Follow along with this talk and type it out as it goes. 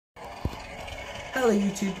Hello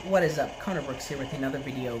YouTube, what is up? Connor Brooks here with another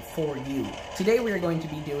video for you. Today we are going to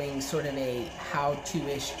be doing sort of a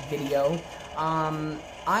how-to-ish video.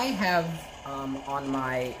 I have on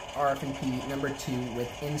my RF&P number 2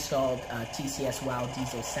 with installed TCS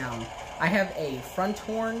WOWDiesel sound. I have a front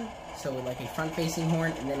horn, so like a front-facing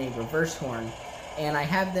horn, and then a reverse horn. And I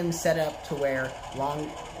have them set up to where long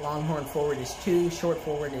horn forward is 2, short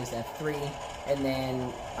forward is F3, and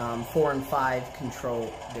then 4 and 5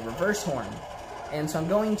 control the reverse horn. And so I'm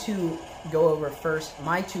going to go over first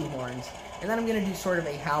my 2 horns, and then I'm going to do sort of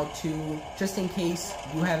a how-to, just in case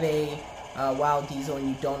you have a WOWDiesel and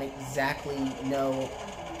you don't exactly know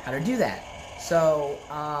how to do that. So,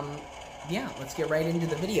 yeah, let's get right into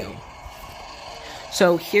the video.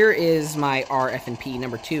 So here is my RF&P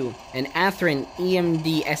number 2, an Atheron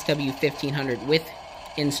EMD SW1500 with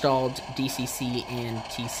installed DCC and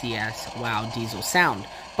TCS WOWDiesel sound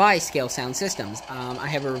by Scale Sound Systems. I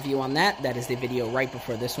have a review on that. That is the video right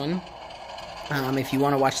before this one. If you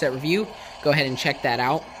want to watch that review, go ahead and check that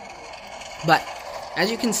out. But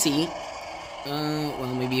as you can see,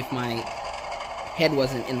 well, maybe if my head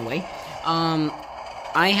wasn't in the way,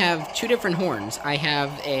 I have 2 different horns. I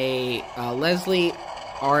have a Leslie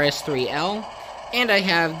RS3L, and I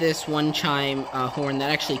have this one chime horn that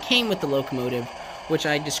actually came with the locomotive, which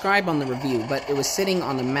I describe on the review, but it was sitting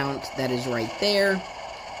on the mount that is right there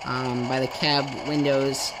by the cab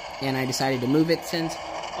windows, and I decided to move it since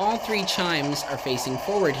all 3 chimes are facing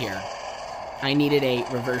forward here. I needed a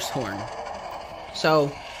reverse horn.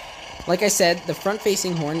 So, like I said, the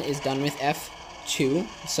front-facing horn is done with F2,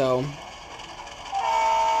 so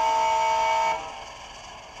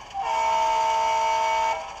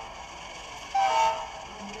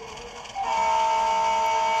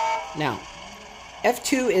now,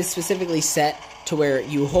 F2 is specifically set to where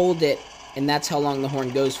you hold it, and that's how long the horn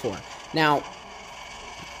goes for. Now,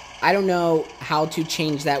 I don't know how to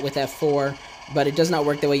change that with F4, but it does not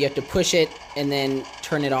work that way. You have to push it and then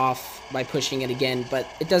turn it off by pushing it again, but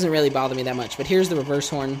it doesn't really bother me that much. But here's the reverse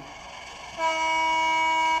horn.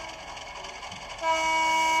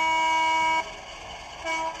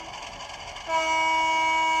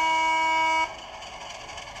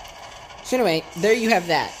 So anyway, there you have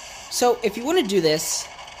that. So if you want to do this,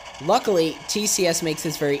 luckily TCS makes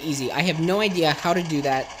this very easy. I have no idea how to do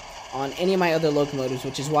that on any of my other locomotives,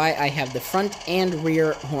 which is why I have the front and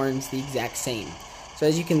rear horns the exact same. So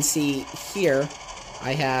as you can see here,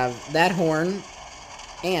 I have that horn,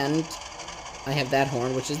 and I have that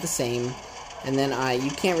horn, which is the same. And then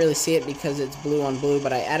you can't really see it because it's blue on blue,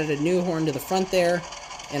 but I added a new horn to the front there,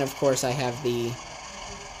 and of course I have the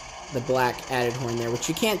black added horn there, which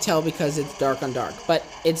you can't tell because it's dark on dark, but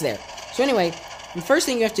it's there. So anyway, the first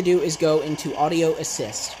thing you have to do is go into Audio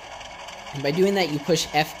Assist. And by doing that, you push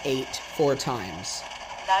F8 4 times.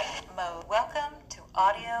 Night mode. Welcome to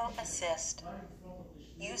Audio Assist.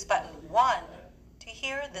 Use button 1 to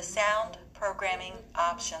hear the sound programming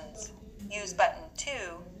options. Use button 2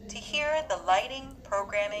 to hear the lighting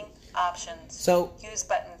programming options. So, use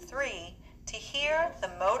button 3 to hear the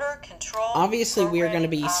motor control. Obviously, we are going to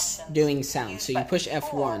be options. doing sound, Use so you push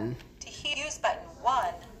F1. Use button 1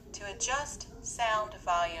 to adjust sound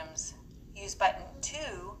volumes. Use button 2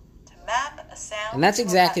 to map a sound. And that's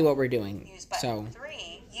exactly what we're doing. Use button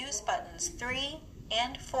 3. Use buttons 3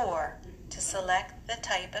 and 4 to select the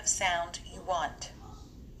type of sound you want.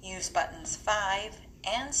 Use buttons 5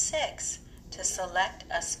 and 6 to select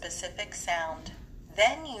a specific sound.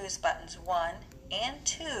 Then use buttons 1 and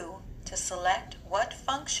 2 to select what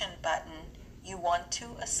function button you want to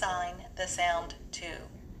assign the sound to.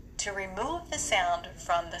 To remove the sound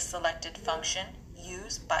from the selected function,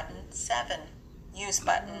 use button 7. Use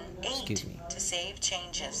button 8 to save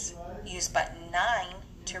changes. Use button 9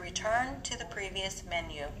 to return to the previous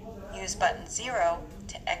menu. Use button 0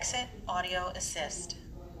 to exit Audio Assist.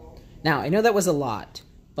 Now, I know that was a lot,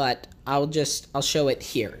 but I'll show it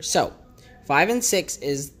here. So, 5 and 6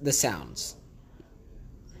 is the sounds.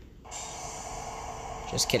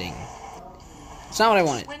 Just kidding. It's not what I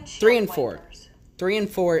wanted. 3 and 4. 3 and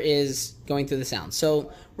 4 is going through the sounds.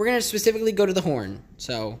 So, we're going to specifically go to the horn.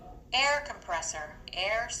 So, air compressor,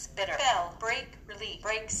 air spitter, bell, brake relief,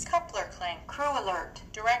 brakes, coupler clank, crew alert,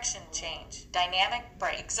 direction change, dynamic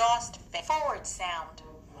brake, exhaust, forward sound,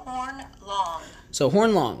 horn long. So,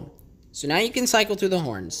 horn long. So now you can cycle through the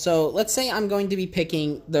horns. So let's say I'm going to be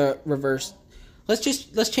picking the reverse. Let's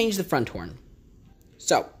change the front horn.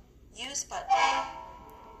 So, use button.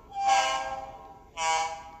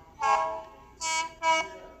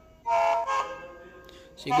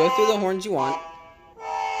 So you go through the horns you want.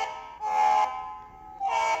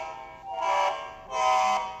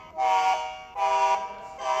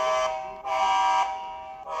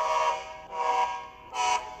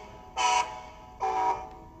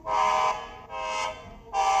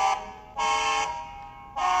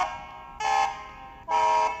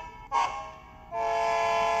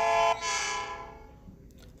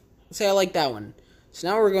 say I like that one. So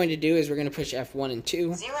now what we're going to do is we're going to push F1 and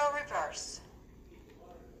 2. 0 reverse.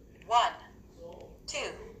 1, 2.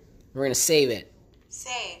 We're going to save it.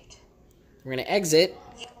 Saved. We're going to exit.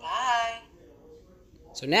 Bye.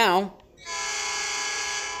 So now,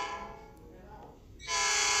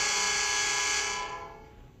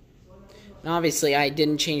 obviously I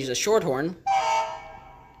didn't change the short horn.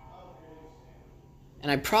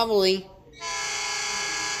 And I'm probably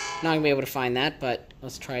not going to be able to find that, but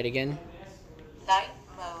let's try it again. Light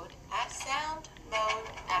mode at sound mode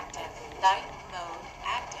active. Light mode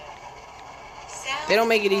active. Sound They don't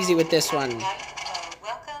make it easy with this one. Light mode.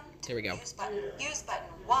 Welcome. There we go. Use button. Use button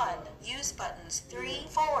 1. Use buttons 3.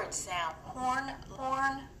 Forward sound. Horn.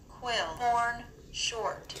 Horn. Quill. Horn.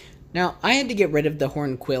 Short. Now, I had to get rid of the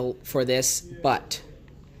horn quill for this, but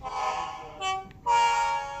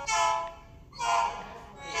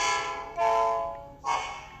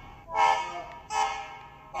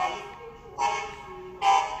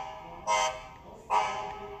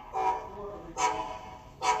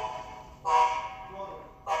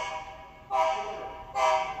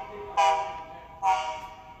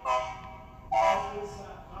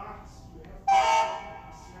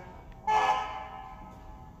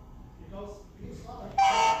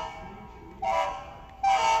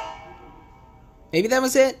maybe that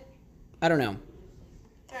was it? I don't know.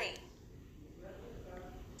 3.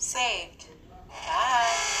 Saved.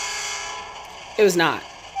 Bye. It was not.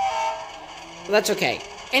 Well, that's okay.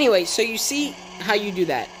 Anyway, so you see how you do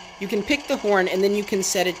that. You can pick the horn and then you can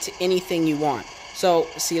set it to anything you want. So,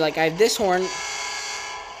 see, like I have this horn,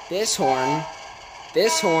 this horn,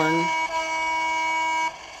 this horn,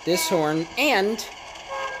 this horn, and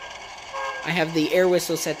I have the air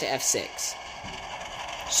whistle set to F6.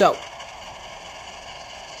 So,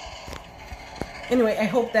 anyway, I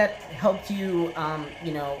hope that helped you,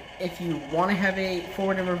 you know, if you want to have a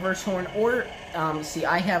forward and reverse horn, or, see,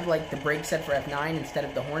 I have, like, the brake set for F9 instead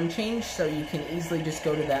of the horn change, so you can easily just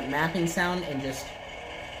go to that mapping sound and just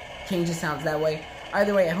change the sounds that way.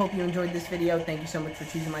 Either way, I hope you enjoyed this video. Thank you so much for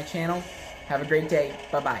choosing my channel. Have a great day.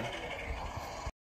 Bye-bye.